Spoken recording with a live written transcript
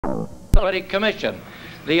Athletic Commission.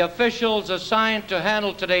 The officials assigned to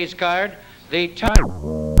handle today's card, the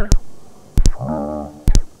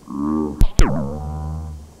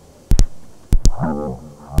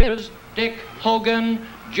Dick Hogan,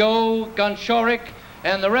 Joe Gonchorik,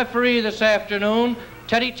 and the referee this afternoon,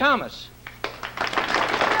 Teddy Thomas.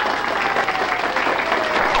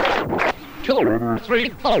 2, 3,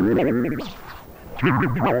 4.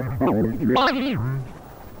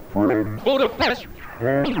 1. Budapest.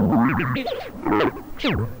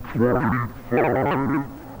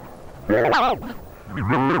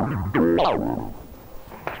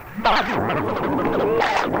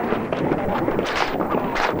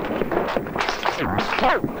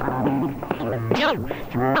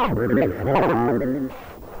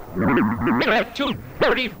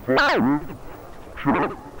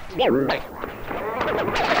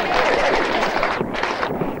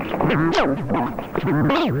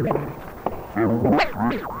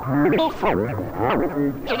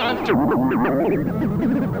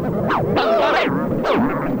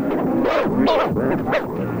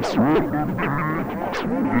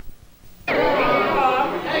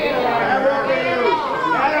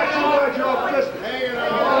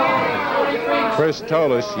 Chris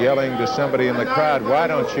Tolos yelling to somebody in the crowd, "Why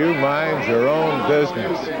don't you mind your own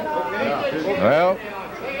business?" Well,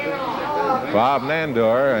 Bob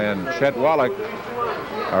Nandor and Chet Wallick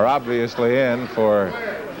are obviously in for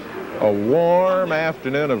a warm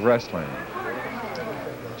afternoon of wrestling.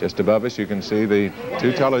 Just above us, you can see the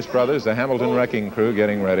two Tolos brothers, the Hamilton Wrecking Crew,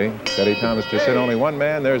 getting ready. Teddy Thomas to sit only one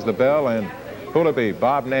man. There's the bell, and who'll be?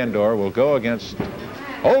 Bob Nandor will go against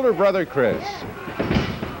older brother Chris.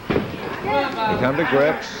 They come to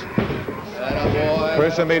grips.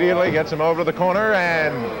 Chris immediately gets him over to the corner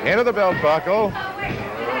and into the belt buckle.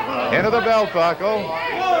 Into the belt buckle.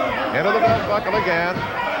 Into the belt buckle again.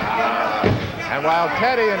 And while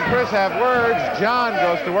Teddy and Chris have words, John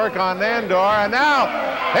goes to work on Nandor. And now,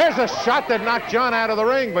 there's a shot that knocked John out of the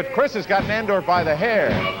ring, but Chris has got Nandor by the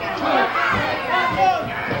hair.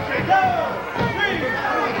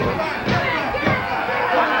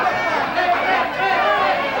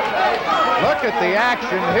 Look at the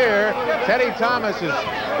action here. Teddy Thomas is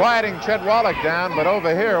quieting Chet Wallick down, but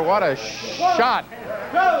over here, what a shot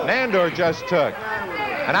Nandor just took.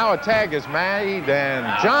 And now a tag is made, and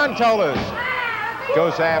John Tolos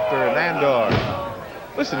goes after Nandor.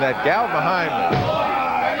 Listen to that gal behind me.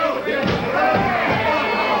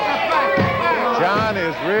 John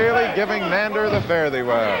is really giving Nandor the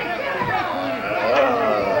fare-thee-well.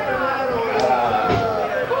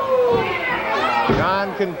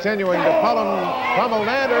 John continuing to pummel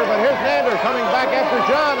Nandor, but here's Nandor coming back after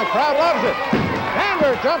John. The crowd loves it.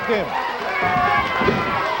 Nandor dumped him.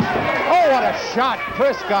 Oh, what a shot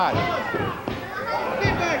Chris got.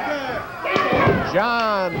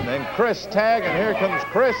 John and Chris tag, and here comes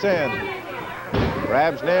Chris in.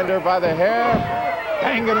 Grabs Nandor by the hair,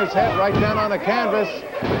 banging his head right down on the canvas.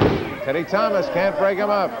 Teddy Thomas can't break him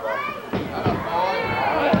up.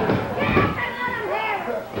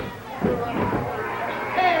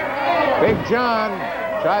 Big John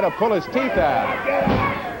tried to pull his teeth out.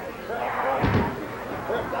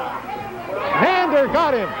 Nandor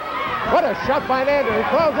got him. What a shot by Nandor. He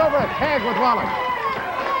throws over a tag with Wallick.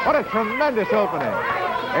 What a tremendous opening.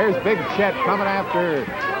 There's Big Chet coming after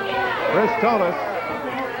Chris Tolos.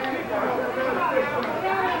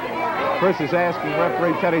 Chris is asking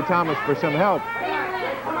referee Teddy Thomas for some help.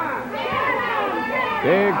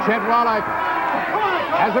 Big Chet Wallick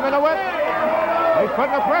has him in the whip. He's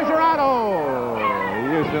putting the pressure on. Oh, he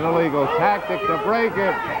used an illegal tactic to break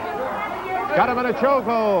it. Got him in a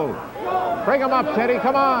chokehold. Bring him up, Teddy,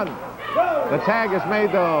 come on. The tag is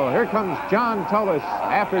made, though. Here comes John Tolos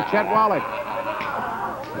after Chet Wallick.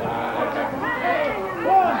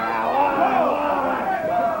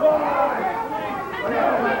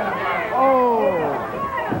 Oh.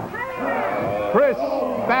 Chris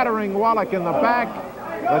battering Wallick in the back.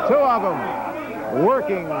 The two of them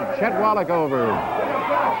working Chet Wallick over.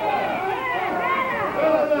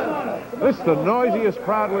 This is the noisiest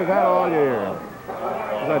crowd we've had all year.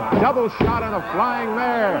 There's a double shot and a flying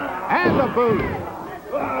mare, and a boot,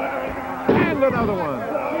 and another one,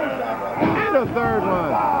 and a third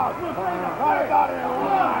one.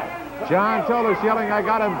 John Tolos yelling, "I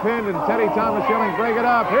got him pinned," and Teddy Thomas yelling, "Break it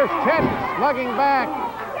up." Here's Chet slugging back.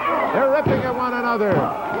 They're ripping at one another.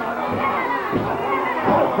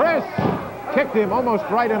 Chris kicked him almost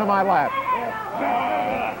right into my lap.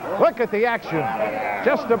 Look at the action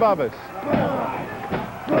just above us.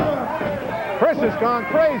 Chris has gone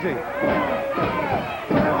crazy.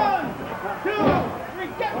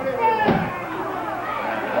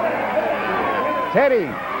 Teddy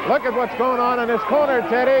Look at what's going on in this corner,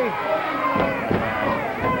 Teddy.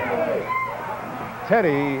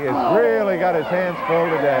 Teddy has really got his hands full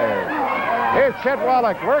today. Here's Chet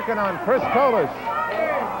Wallick working on Chris Tolos.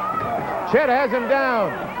 Chet has him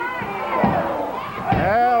down.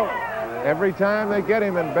 Well, every time they get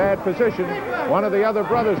him in bad position, one of the other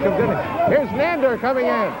brothers comes in. Here's Nandor coming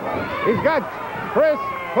in. He's got Chris,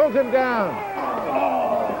 pulls him down.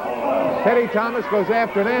 Teddy Thomas goes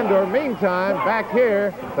after Nandor. Meantime, back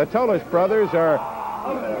here, the Tolos brothers are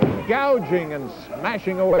gouging and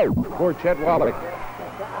smashing away. Poor Chet Wallick.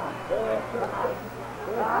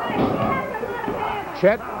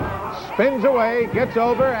 Chet spins away, gets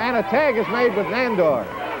over, and a tag is made with Nandor.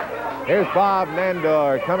 Here's Bob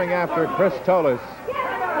Nandor coming after Chris Tolos.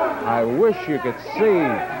 I wish you could see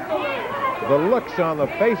the looks on the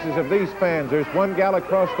faces of these fans. There's one gal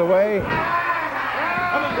across the way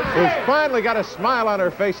who's finally got a smile on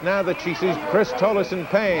her face now that she sees Chris Tolos in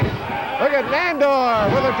pain. Look at Nandor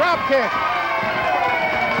with a drop kick.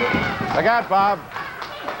 Look out, Bob.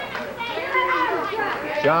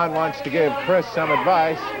 John wants to give Chris some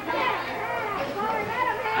advice.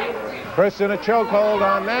 Chris in a chokehold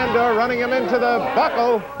on Nandor, running him into the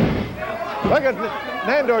buckle. Look at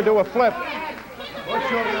Nandor do a flip.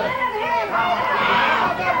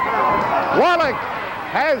 Wallick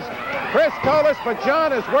has Chris Tolos, but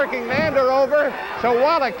John is working Nandor over, so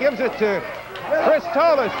Wallick gives it to Chris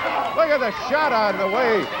Tolos. Look at the shot on the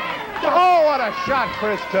way. Oh, what a shot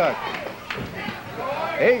Chris took.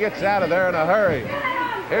 He gets out of there in a hurry.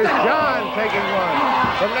 Here's John taking one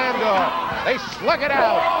from Nandor. They slug it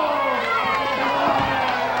out.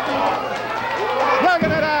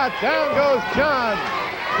 Slugging it out. Down goes John.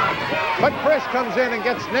 But Chris comes in and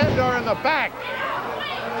gets Nandor in the back.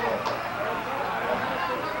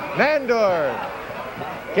 Nandor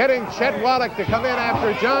getting Chet Wallick to come in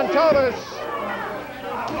after John Tolos.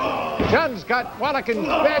 John's got Wallick in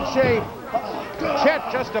bad shape.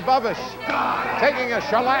 Chet just above us, taking a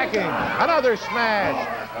shellacking, another smash,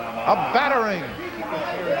 a battering.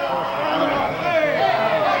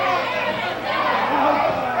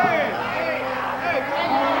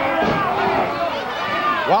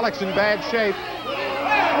 Wallick's in bad shape.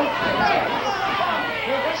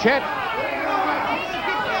 Chet.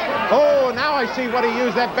 Oh, now I see what he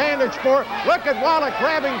used that bandage for. Look at Wallick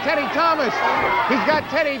grabbing Teddy Thomas. He's got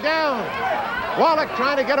Teddy down. Wallick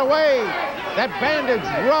trying to get away. That bandage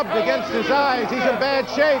rubbed against his eyes. He's in bad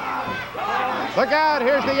shape. Look out,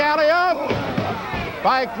 here's the alley-oop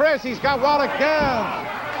by Chris. He's got Wallick down.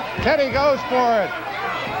 Teddy goes for it.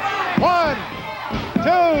 1,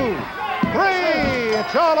 2, 3.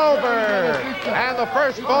 It's all over. And the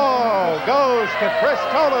first ball goes to Chris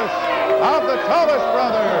Tolos of the Tolos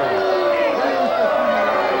brothers.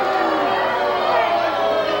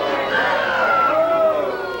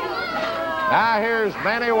 Now here's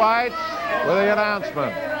Manny White with the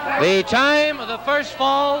announcement. The time of the first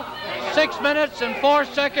fall, 6 minutes and 4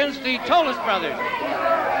 seconds, the Tolos brothers.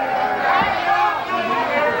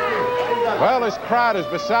 Well, this crowd is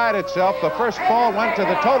beside itself. The first fall went to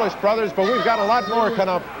the Tolos brothers, but we've got a lot more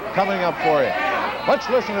coming up for you. Let's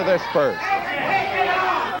listen to this first.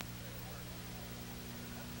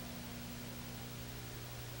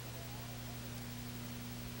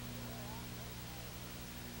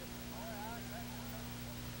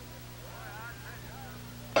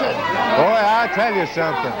 Boy, I tell you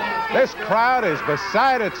something. This crowd is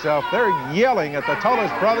beside itself. They're yelling at the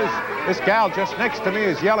Tolos brothers. This gal just next to me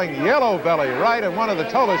is yelling Yellow Belly right at one of the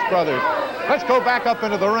Tolos brothers. Let's go back up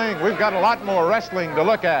into the ring. We've got a lot more wrestling to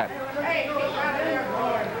look at.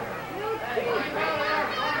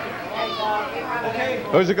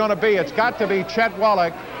 Who's it going to be? It's got to be Chet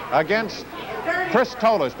Wallick against Chris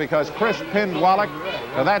Tolos because Chris pinned Wallick,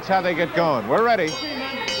 so that's how they get going. We're ready.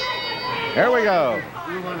 Here we go.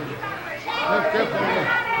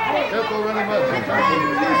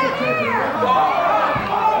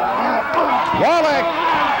 Wallick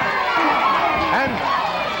and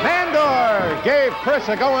Nandor gave Chris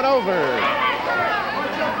a going over.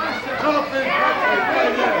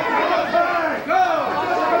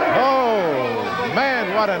 Oh,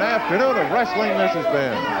 man, what an afternoon of wrestling this has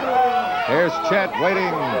been. Here's Chet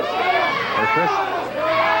waiting for Chris.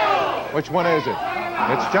 Which one is it?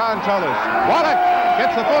 It's John Tolos. Wallick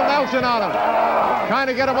gets the full Nelson on him. Trying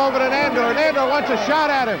to get him over to Nandor. Nandor wants a shot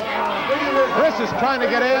at him. Chris is trying to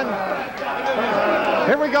get in.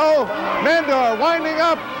 Here we go. Nandor winding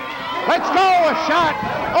up. Let's go. A shot.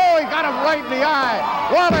 Oh, he got him right in the eye.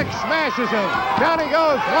 Wallick smashes him. Down he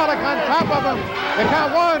goes. Wallick on top of him. They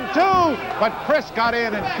count 1, 2. But Chris got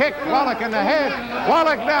in and kicked Wallick in the head.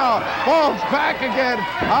 Wallick now falls back again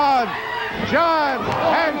on John,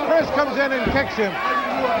 and Chris comes in and kicks him.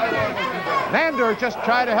 Nandor just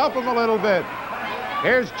tried to help him a little bit.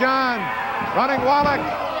 Here's John running Wallick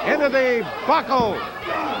into the buckle.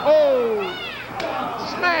 Oh,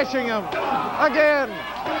 smashing him again.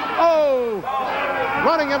 Oh,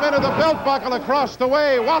 running him into the belt buckle across the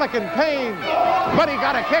way. Wallick in pain, but he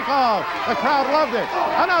got a kick off. The crowd loved it.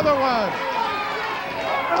 Another one.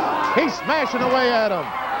 He's smashing away at him.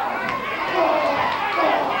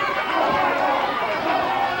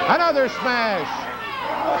 Another smash.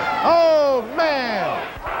 Oh, man.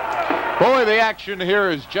 Boy, the action here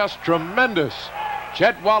is just tremendous.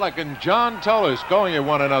 Chet Wallick and John Tolos going at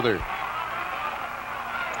one another.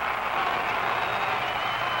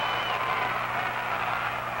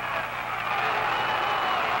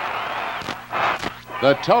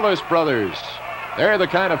 The Tolos brothers. They're the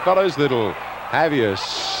kind of fellas that'll have you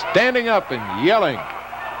standing up and yelling.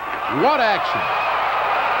 What action!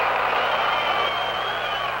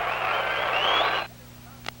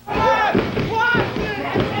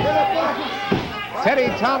 Teddy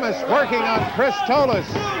Thomas working on Chris Tolos.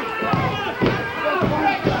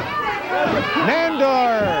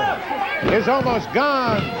 Nandor is almost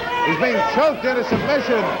gone. He's being choked into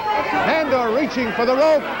submission. Nandor reaching for the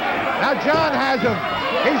rope. Now John has him.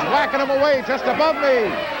 He's whacking him away just above me.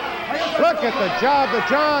 Look at the job that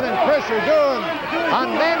John and Chris are doing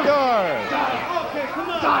on Nandor.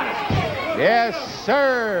 Yes,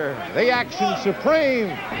 sir. The action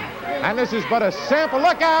supreme. And this is but a sample.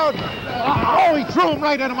 Look out. Oh, he threw him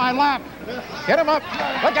right into my lap. Get him up.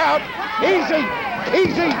 Look out. Easy.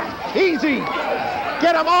 Easy. Easy.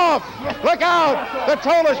 Get him off. Look out. The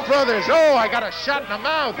Tolos brothers. Oh, I got a shot in the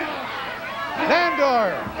mouth.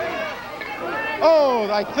 Nandor. Oh,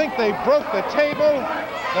 I think they broke the table.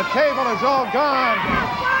 The table is all gone.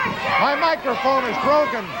 My microphone is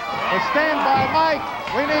broken. The standby mic.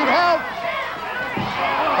 We need help.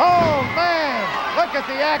 Oh, man. Look at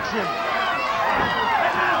the action.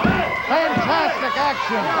 Fantastic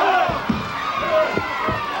action.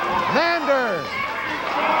 Nandor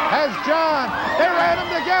has John. They ran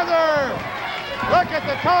them together. Look at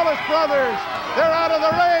the Tolos brothers. They're out of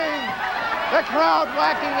the ring. The crowd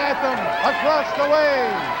whacking at them across the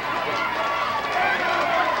way.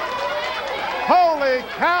 Holy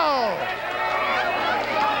cow.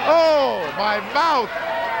 Oh, my mouth.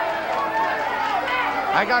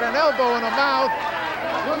 I got an elbow in the mouth.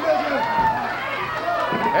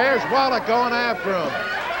 There's Wallick going after him.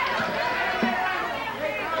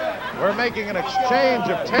 We're making an exchange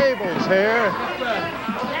of tables here.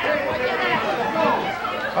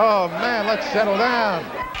 Oh, man, let's settle down.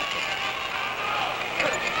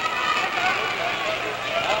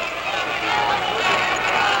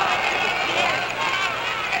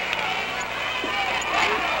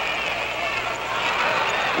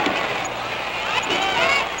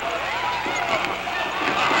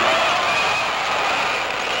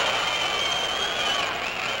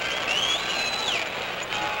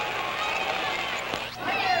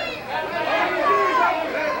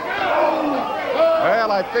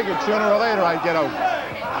 I figured sooner or later I'd get a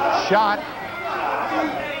shot.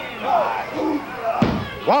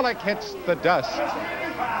 Wallick hits the dust.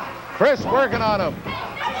 Chris working on him.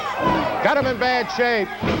 Got him in bad shape.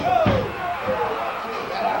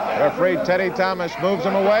 Referee Teddy Thomas moves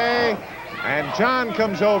him away, and John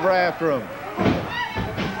comes over after him.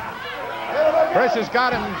 Chris has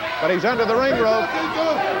got him, but he's under the ring rope.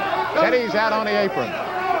 Teddy's out on the apron.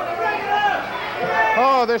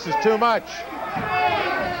 Oh, this is too much.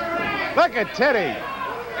 Look at Teddy.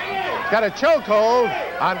 He's got a chokehold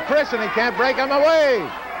on Chris, and he can't break him away.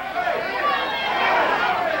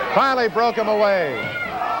 Finally broke him away.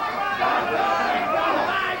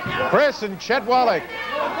 Chris and Chet Wallick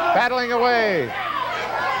battling away.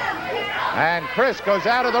 And Chris goes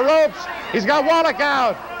out of the ropes. He's got Wallick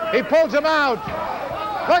out. He pulls him out.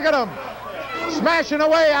 Look at him. Smashing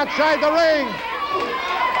away outside the ring.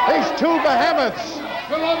 These two behemoths.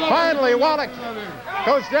 Finally, Wallick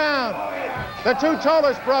goes down. The two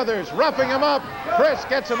Tolos brothers roughing him up. Chris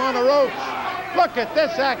gets him on the ropes. Look at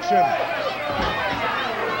this action.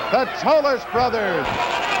 The Tolos brothers.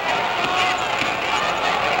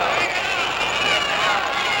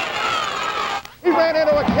 He ran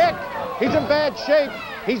into a kick. He's in bad shape.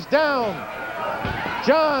 He's down.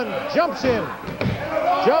 John jumps him.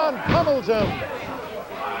 John pummels him.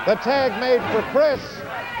 The tag made for Chris.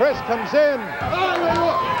 Chris comes in.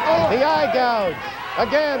 The eye gouge.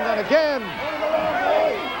 Again and again.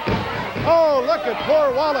 Oh, look at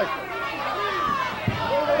poor Wallick.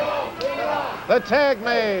 The tag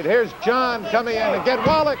made. Here's John coming in to get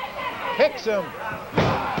Wallick. Kicks him.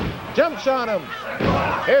 Jumps on him.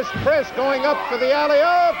 Here's Chris going up for the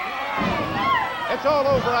alley-oop. It's all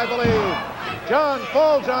over, I believe. John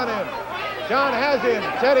falls on him. John has him.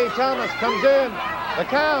 Teddy Thomas comes in. The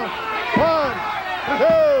count. 1,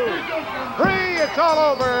 2, 3. It's all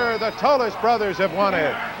over. The Tolos brothers have won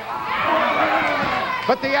it.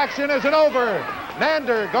 But the action isn't over.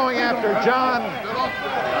 Nandor going after John,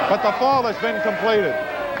 but the fall has been completed.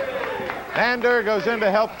 Nandor goes in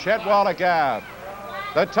to help Chet Wallick out.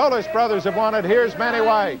 The Tolos brothers have won it. Here's Manny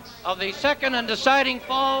White. Of the second and deciding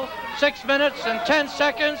fall, 6 minutes and 10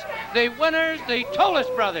 seconds, the winners, the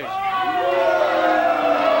Tolos brothers.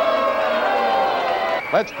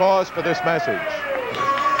 Let's pause for this message.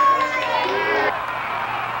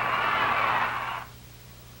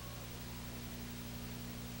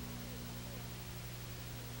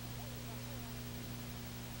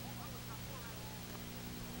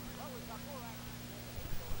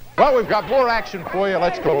 Well, we've got more action for you.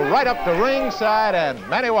 Let's go right up to ringside and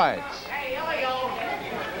Manny White's.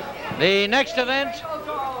 The next event,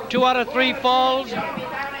 2 out of 3 falls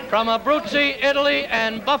from Abruzzi, Italy,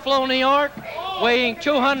 and Buffalo, New York, weighing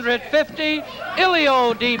 250,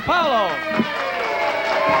 Ilio Di Paolo.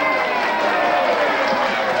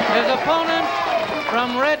 His opponent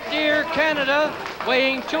from Red Deer, Canada,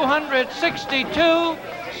 weighing 262,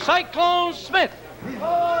 Cyclone Smith.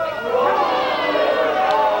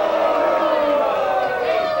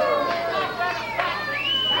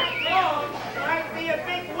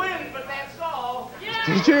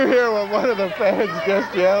 Did you hear what one of the fans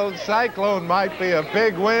just yelled? Cyclone might be a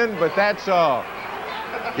big win, but that's all.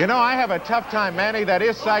 You know, I have a tough time, Manny. That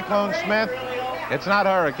is Cyclone Smith. It's not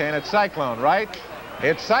Hurricane, it's Cyclone, right?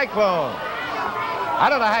 It's Cyclone. I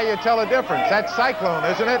don't know how you tell the difference. That's Cyclone,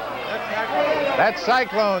 isn't it? That's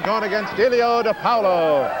Cyclone going against Ilio Di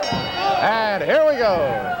Paolo. And here we go.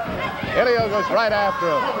 Ilio goes right after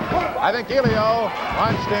him. I think Ilio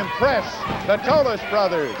wants to impress the Tolos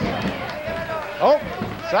brothers. Oh,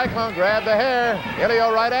 Cyclone grabbed the hair.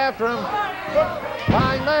 Ilio right after him.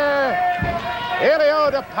 Lying there. Ilio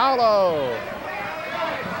Di Paolo.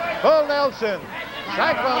 Full Nelson.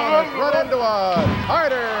 Cyclone has run into a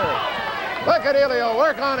Carter. Look at Ilio,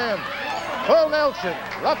 work on him. Full Nelson,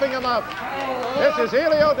 roughing him up. This is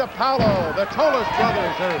Ilio Di Paolo. The Tolos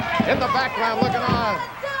brothers are in the background looking on.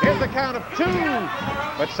 Here's the count of 2.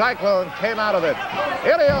 But Cyclone came out of it.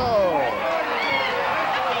 Ilio.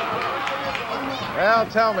 Well,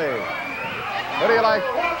 tell me, what do you like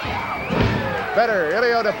better,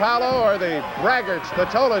 Ilio Di Paolo or the braggarts, the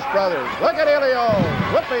Tolos brothers? Look at Ilio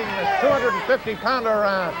whipping this 250-pounder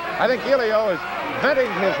around. I think Ilio is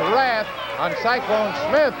venting his wrath on Cyclone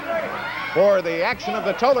Smith for the action of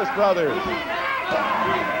the Tolos brothers.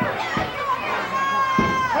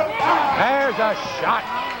 There's a shot.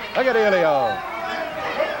 Look at Ilio.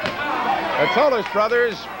 The Tolos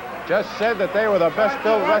brothers just said that they were the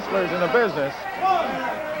best-built wrestlers in the business.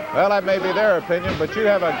 Well, that may be their opinion, but you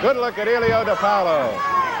have a good look at Ilio Di Paolo.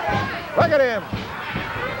 Look at him.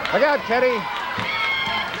 Look out, Teddy.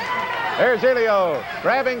 There's Ilio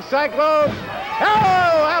grabbing Cyclone.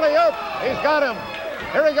 Oh, alley-oop. He's got him.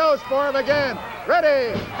 Here he goes for him again.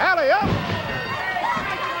 Ready. Alley-oop.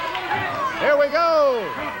 Here we go.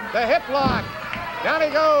 The hip lock. Down he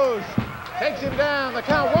goes. Takes him down. The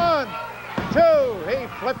count 1, 2. He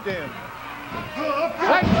flipped him.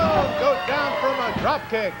 Cyclone goes down from a drop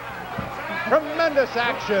kick. Tremendous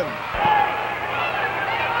action.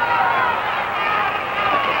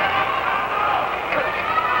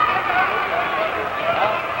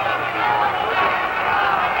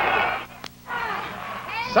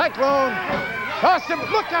 Cyclone tossed him.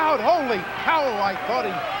 Look out. Holy cow. I thought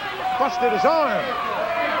he busted his arm.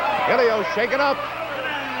 Ilio shaken up.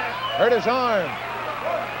 Hurt his arm.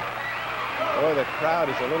 Boy, the crowd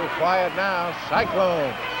is a little quiet now.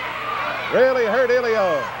 Cyclone really hurt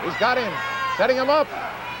Ilio. He's got him, setting him up.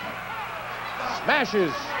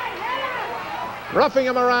 Smashes. Roughing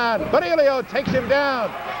him around. But Ilio takes him down.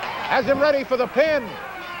 Has him ready for the pin.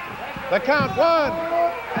 The count 1.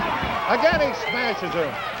 Again, he smashes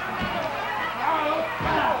him.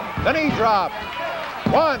 The knee drop.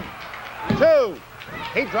 1, 2.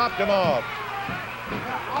 He dropped him off.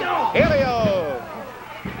 Ilio.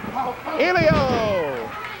 Ilio.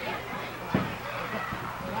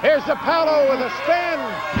 Here's Di Paolo with a spin.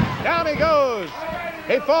 Down he goes.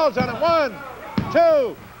 He falls on him. 1,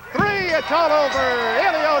 2, 3. It's all over.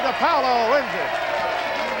 Ilio Di Paolo wins it.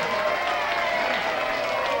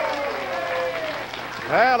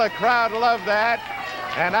 Well, the crowd loved that.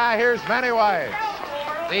 And now here's Manny White.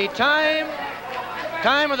 The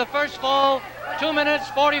time of the first fall, 2 minutes,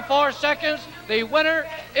 44 seconds. The winner,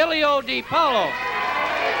 Ilio Di Paolo.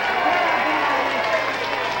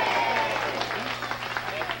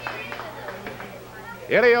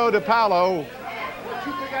 Elio DiPaolo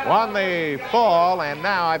won the fall, and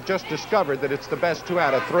now I've just discovered that it's the best 2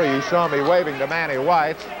 out of 3. You saw me waving to Manny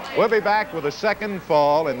White. We'll be back with the second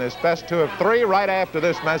fall in this best 2 of 3 right after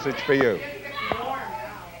this message for you.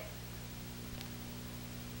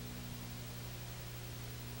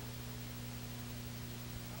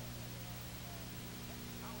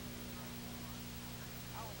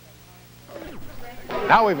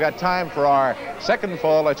 Now we've got time for our second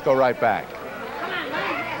fall. Let's go right back.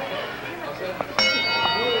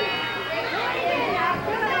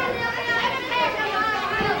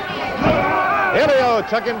 Elio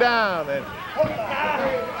took him down, and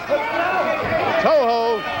toe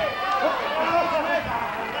hold.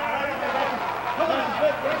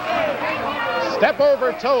 Step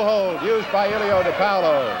over toe hold used by Elio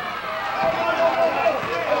DiPaolo.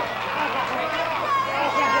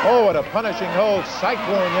 Oh, what a punishing hold.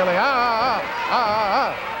 Cyclone yelling, ah, ah, ah,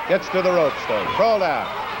 ah, ah. Gets to the ropes, though. Crawled out.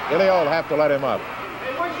 Elio will have to let him up.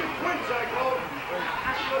 Hey, where's your twin, Cyclone?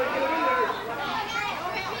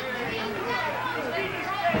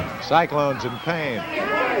 Cyclone's in pain.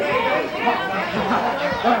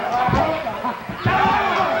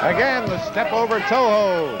 Again, the step over toe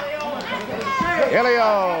hold.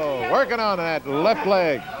 Elio working on that left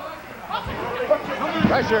leg.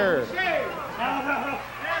 Pressure.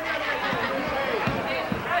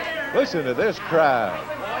 Listen to this crowd.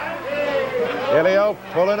 Elio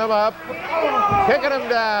pulling him up, kicking him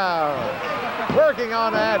down, working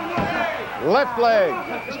on that left leg.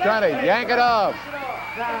 He's trying to yank it off.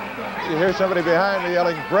 You hear somebody behind me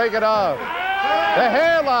yelling, break it off. The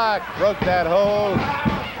hairlock broke that hold.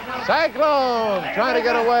 Cyclone trying to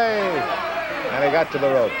get away. And he got to the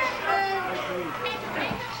ropes.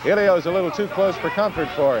 Elio's a little too close for comfort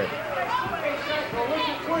for him.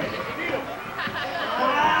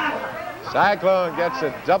 Cyclone gets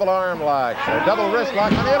a double arm lock, a double wrist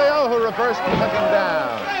lock on Elio, who reversed and took him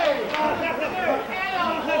down.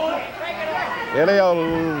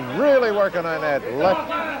 Elio really working on that left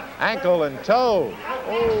ankle and toe.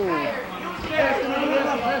 Oh.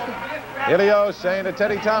 Elio saying to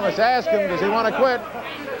Teddy Thomas, ask him, does he want to quit?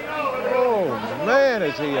 Oh, man,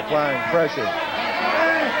 is he applying pressure.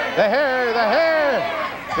 The hair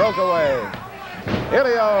broke away.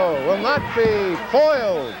 Elio will not be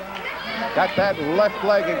foiled. Got that left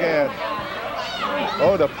leg again.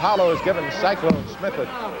 Oh, DiPaolo has given Cyclone Smith a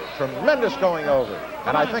tremendous going over.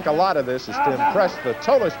 And I think a lot of this is to impress the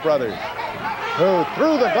Tolos brothers, who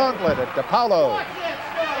threw the gauntlet at DiPaolo.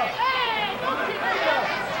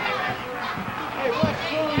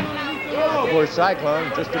 Poor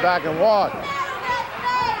Cyclone, just to back and walk.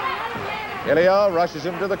 Elio rushes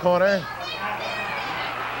him to the corner.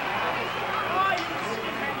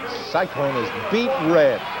 Cyclone is beat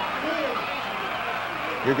red.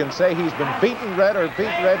 You can say he's been beaten red or beat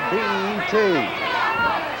red, B-E-T.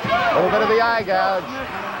 A little bit of the eye gouge.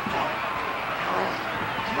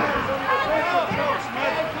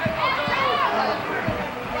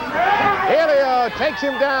 Elio takes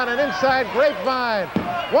him down, an inside grapevine.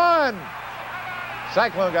 One.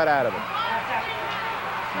 Cyclone got out of it.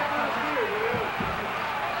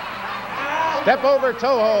 Step over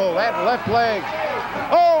toe hold, that left leg.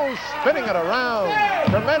 Oh, spinning it around.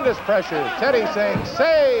 Tremendous pressure. Teddy saying,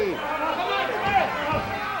 save.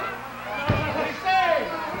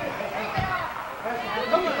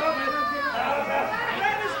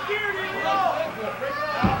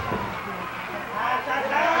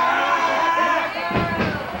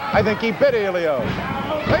 I think he bit Elio.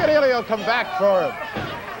 Look at Elio come back for him.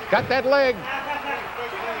 Got that leg.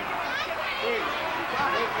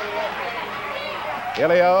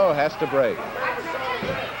 Elio has to break.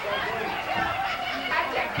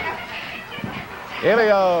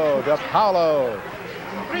 Elio, DiPaolo.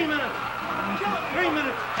 3 minutes. 3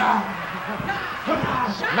 minutes.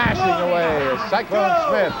 Smashing away as Cyclone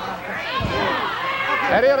Smith.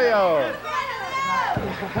 And Elio.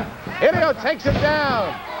 Elio takes him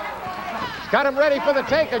down. He's got him ready for the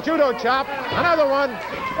take, a judo chop. Another one.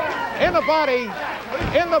 In the body.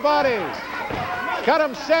 In the body. Got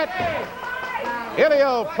him set.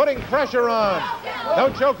 Elio putting pressure on. No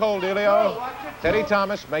chokehold, Elio. Teddy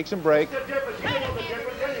Thomas makes him break.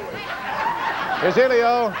 Here's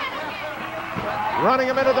Elio. Running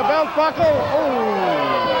him into the belt buckle. Ooh.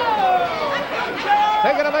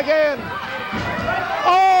 Taking him again.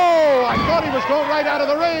 Oh, I thought he was going right out of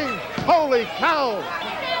the ring. Holy cow.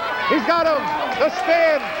 He's got him. The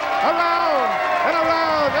spin. Around and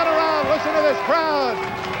around and around. Listen to this crowd.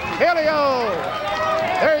 Elio.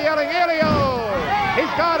 They're yelling, Elio. He's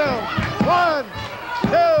got him. 1, 2,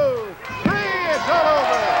 3. It's all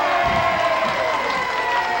over.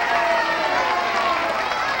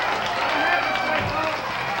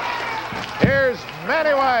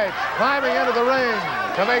 Manny White climbing into the ring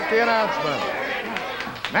to make the announcement.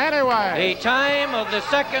 Manny White. The time of the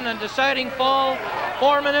second and deciding fall,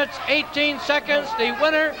 4 minutes, 18 seconds. The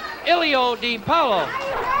winner, Elio Di Paolo.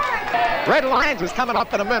 Red Lions is coming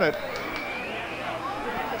up in a minute.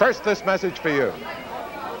 First, this message for you.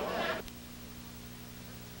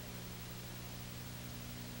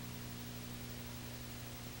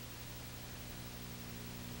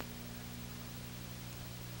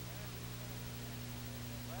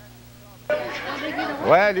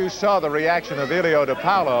 Well, you saw the reaction of Elio Di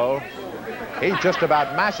Paolo. He just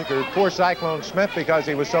about massacred poor Cyclone Smith because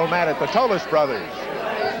he was so mad at the Tolos brothers.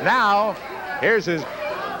 Now, here's his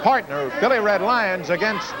partner, Billy Red Lyons,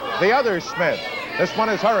 against the other Smith. This one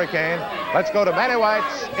is Hurricane. Let's go to Manny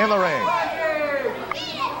White's in the ring.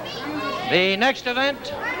 The next event,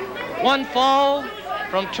 one fall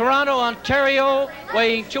from Toronto, Ontario,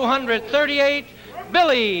 weighing 238,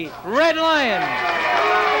 Billy Red Lyons.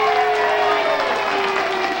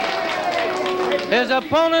 His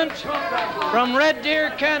opponent from Red Deer,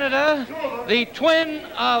 Canada, the twin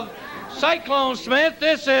of Cyclone Smith,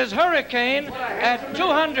 this is Hurricane at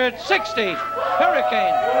 260.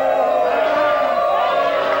 Hurricane.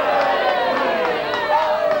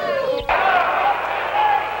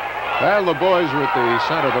 Well, the boys are at the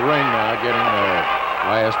center of the ring now, getting their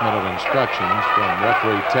last-minute instructions from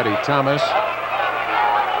referee Teddy Thomas.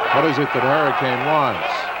 What is it that Hurricane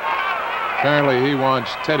wants? Apparently, he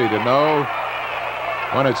wants Teddy to know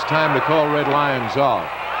when it's time to call Red Lions off.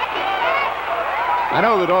 I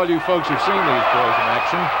know that all you folks who've seen these boys in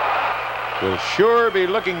action will sure be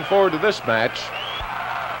looking forward to this match.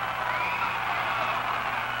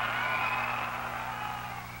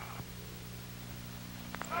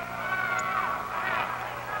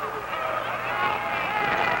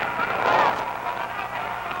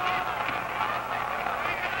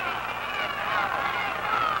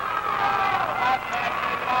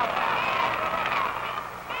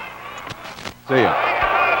 See ya.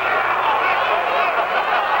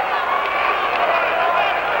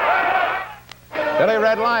 Billy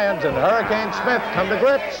Red Lyons and Hurricane Smith come to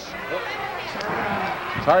grips.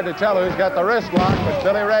 It's hard to tell who's got the wrist lock, but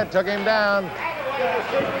Billy Red took him down.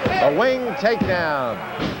 A wing takedown.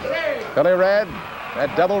 Billy Red,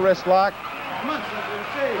 that double wrist lock.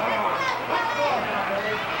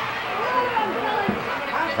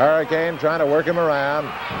 Hurricane trying to work him around.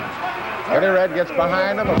 Billy Red gets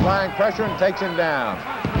behind him, applying pressure, and takes him down.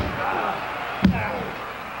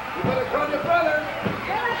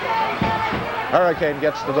 Hurricane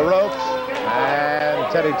gets to the ropes, and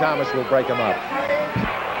Teddy Thomas will break him up.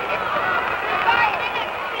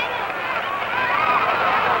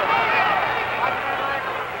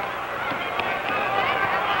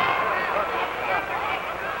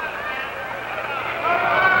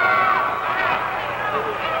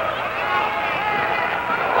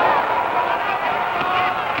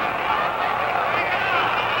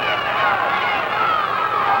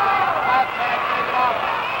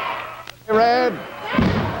 Red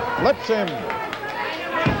flips him.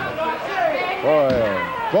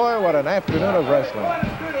 Boy, what an afternoon of wrestling.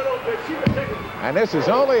 And this is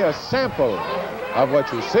only a sample of what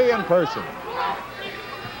you see in person.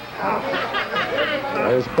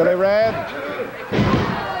 There's Billy Red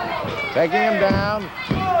taking him down.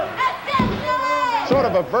 Sort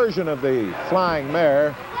of a version of the flying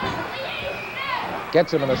mare.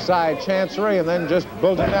 Gets him in a side chancery and then just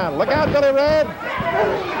bulls him down. Look out, Billy Red!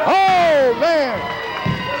 Oh, man!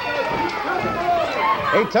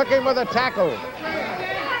 He took him with a tackle.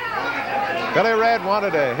 Billy Red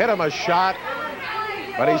wanted to hit him a shot,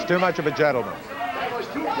 but he's too much of a gentleman.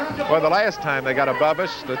 Well, the last time they got above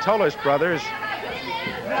us, the Tolos brothers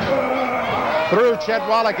threw Chet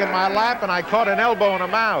Wallick in my lap, and I caught an elbow in the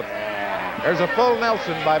mouth. There's a full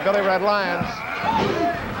Nelson by Billy Red Lyons.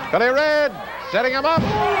 Billy Red setting him up.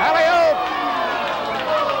 Alley-oop!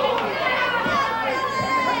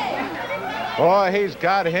 Boy, he's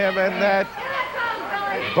got him in that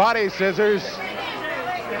body scissors.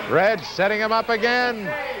 Red setting him up again.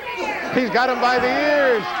 He's got him by the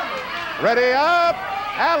ears. Ready up.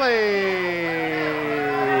 Alley-oop!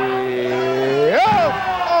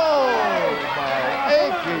 Oh, my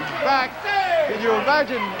aching back. Can you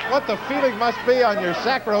imagine what the feeling must be on your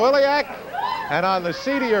sacroiliac and on the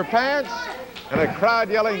seat of your pants? And a crowd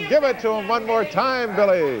yelling, give it to him one more time,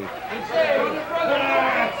 Billy.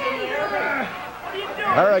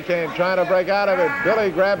 Hurricane trying to break out of it.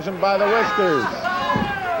 Billy grabs him by the whiskers.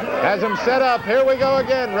 Has him set up. Here we go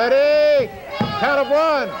again. Ready? Count of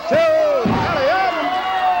 1, 2, alley-oop.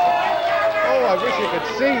 Oh, I wish you could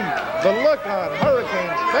see the look on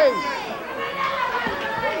Hurricane's face.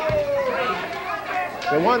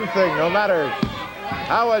 the one thing, no matter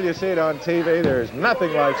how well you see it on TV, there's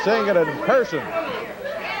nothing like seeing it in person.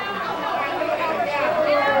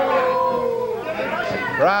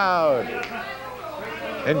 Crowd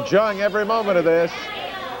enjoying every moment of this.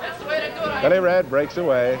 Billy Red breaks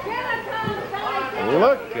away.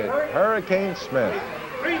 Look at Hurricane Smith.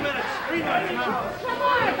 3 minutes, 3 minutes now.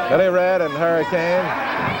 Billy Red and Hurricane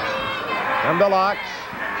come to locks.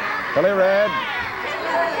 Billy Red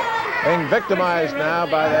being victimized now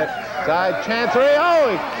by that side chancery. Oh,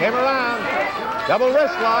 he came around. Double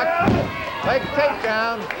wrist lock. Leg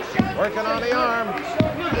takedown. Working on the arm.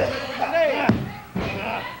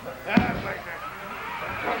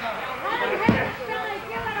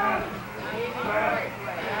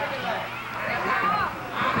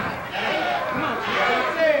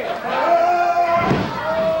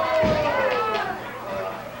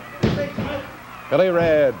 Billy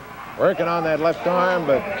Red working on that left arm,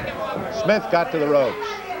 but Smith got to the ropes.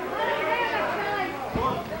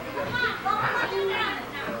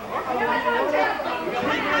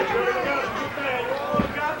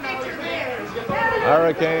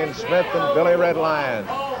 Hurricane Smith and Billy Red Lion.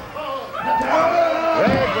 Red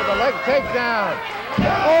with a leg takedown.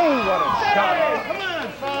 Oh, what a shot. Come on.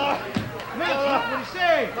 Smith, what do you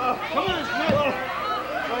say? Come on, Smith.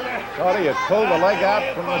 Thought he had pulled the leg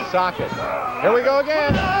out from the socket. Here we go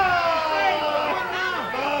again.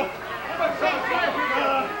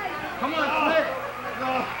 Come on, Smith.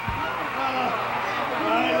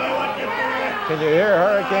 Can you hear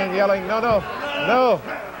Hurricane yelling, no, no, no,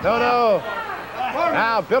 no, no.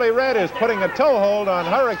 Now Billy Red is putting a toe hold on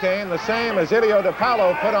Hurricane, the same as Ilio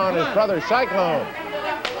DiPaolo put on his brother Cyclone.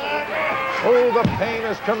 Oh, the pain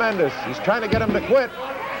is tremendous. He's trying to get him to quit.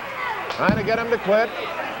 Trying to get him to quit.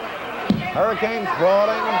 Hurricane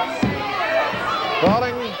crawling,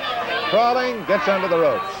 crawling, crawling, gets under the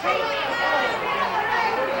ropes.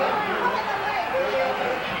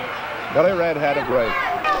 Billy Red had a break.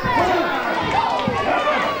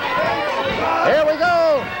 Here we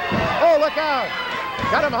go. Oh, look out.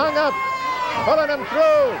 Got him hung up, pulling him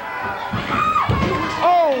through.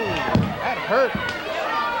 Oh, that hurt.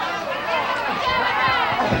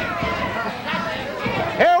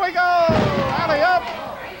 Here we go. Alley up.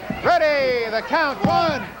 Ready, the count.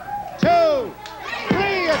 1, 2,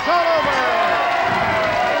 3, it's all over.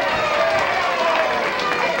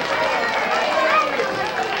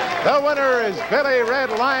 The winner is Billy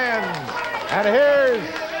Red Lions, and here's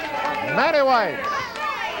Manny White.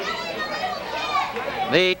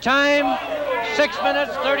 The time, 6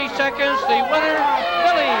 minutes, 30 seconds. The winner,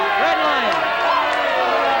 Billy Red Lion.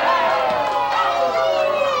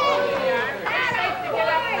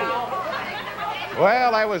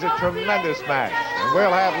 Well, that was a tremendous match, and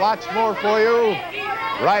we'll have lots more for you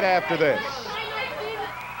right after this.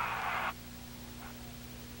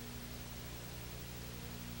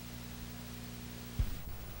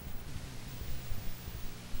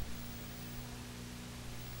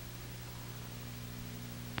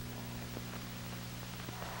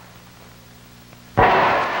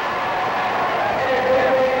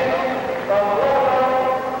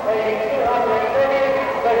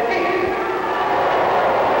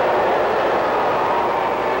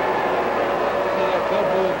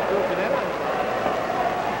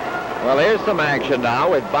 Some action now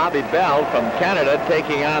with Bobby Bell from Canada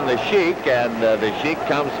taking on the Sheik, and the Sheik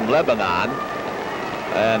comes from Lebanon,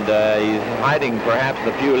 and he's hiding perhaps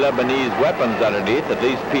a few Lebanese weapons underneath. At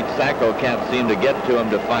least Pete Sacco can't seem to get to him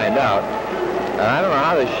to find out. And I don't know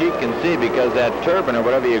how the Sheik can see, because that turban or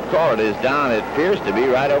whatever you call it is down. It appears to be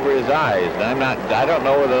right over his eyes. And I don't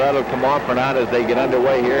know whether that'll come off or not as they get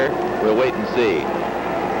underway here. We'll wait and see.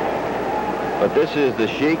 But this is the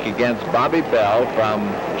Sheik against Bobby Bell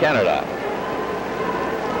from Canada.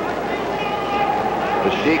 The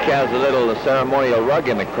Sheik has a little ceremonial rug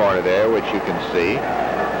in the corner there, which you can see.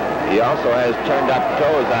 He also has turned up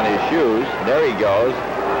toes on his shoes. There he goes.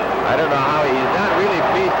 I don't know how he's not really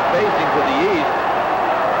facing to the east.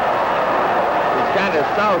 He's kind of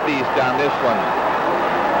southeast on this one.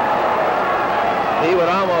 He would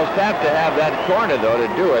almost have to have that corner, though, to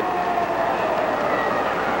do it.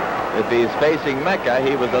 If he's facing Mecca,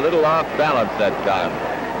 he was a little off balance that time.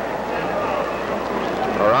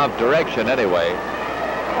 Or off direction, anyway.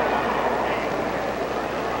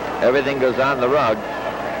 Everything goes on the rug,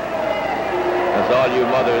 as all you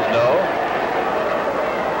mothers know.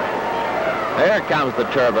 There comes the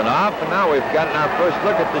turban off, and now we've gotten our first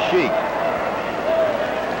look at the Sheik.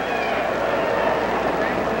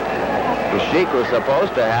 The Sheik was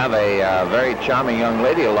supposed to have a very charming young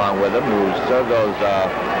lady along with him who served those...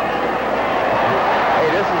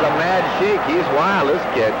 Hey, this is a mad Sheik. He's wild, this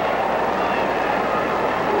kid.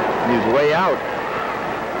 He's way out.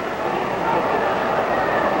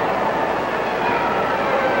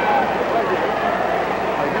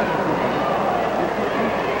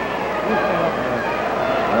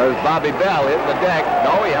 There's Bobby Bell hitting the deck.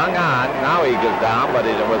 No, he hung on. Now he goes down, but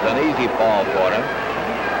it was an easy fall for him.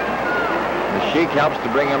 The Sheik helps to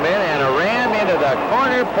bring him in, and a ram into the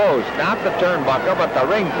corner post. Not the turnbuckle, but the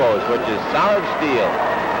ring post, which is solid steel.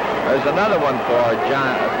 There's another one for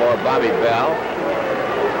Bobby Bell.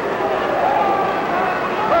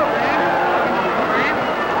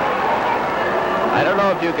 I don't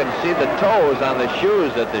know if you can see the toes on the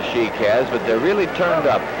shoes that the Sheik has, but they're really turned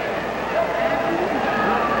up.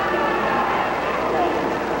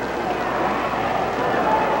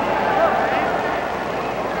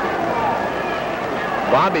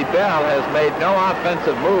 Bobby Bell has made no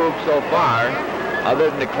offensive move so far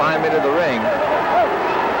other than to climb into the ring.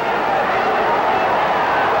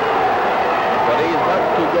 But he's much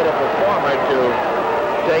too good a performer to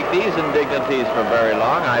take these indignities for very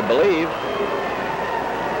long, I believe.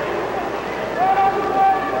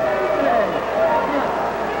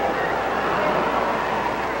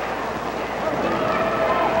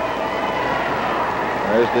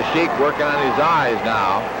 There's the Sheik working on his eyes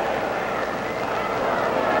now.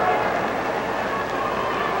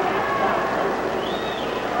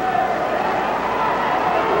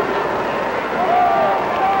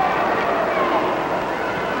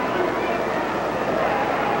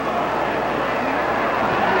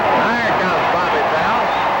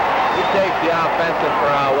 For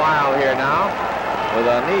a while here now with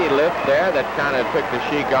a knee lift there that kind of took the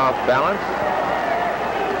Sheik off balance.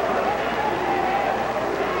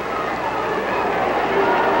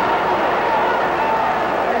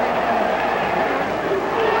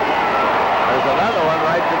 There's another one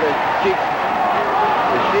right to the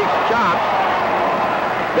Sheik's chops.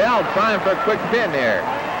 Bell trying for a quick pin here.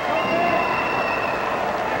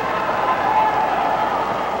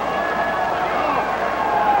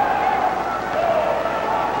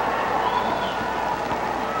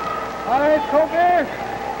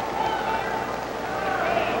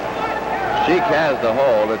 Sheik has the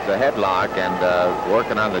hold. It's a headlock and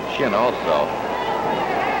working on the chin also.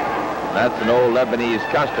 That's an old Lebanese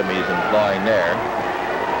custom he's employing there.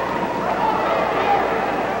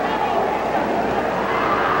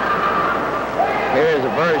 Here's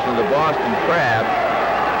a version of the Boston Crab.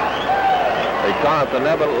 They call it the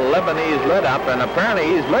Lebanese lit up, and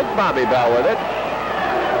apparently he's licked Bobby Bell with it.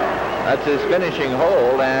 That's his finishing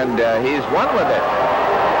hold, and he's won with it.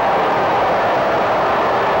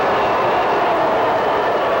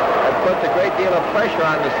 That puts a great deal of pressure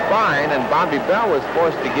on the spine, and Bobby Bell was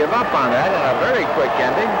forced to give up on that in a very quick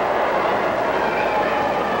ending.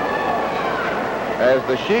 As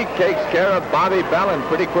the Sheik takes care of Bobby Bell in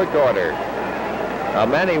pretty quick order. Now,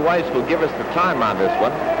 Manny Weiss will give us the time on this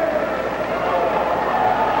one.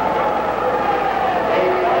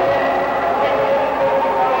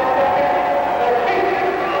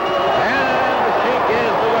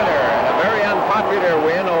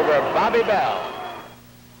 Win over Bobby Bell.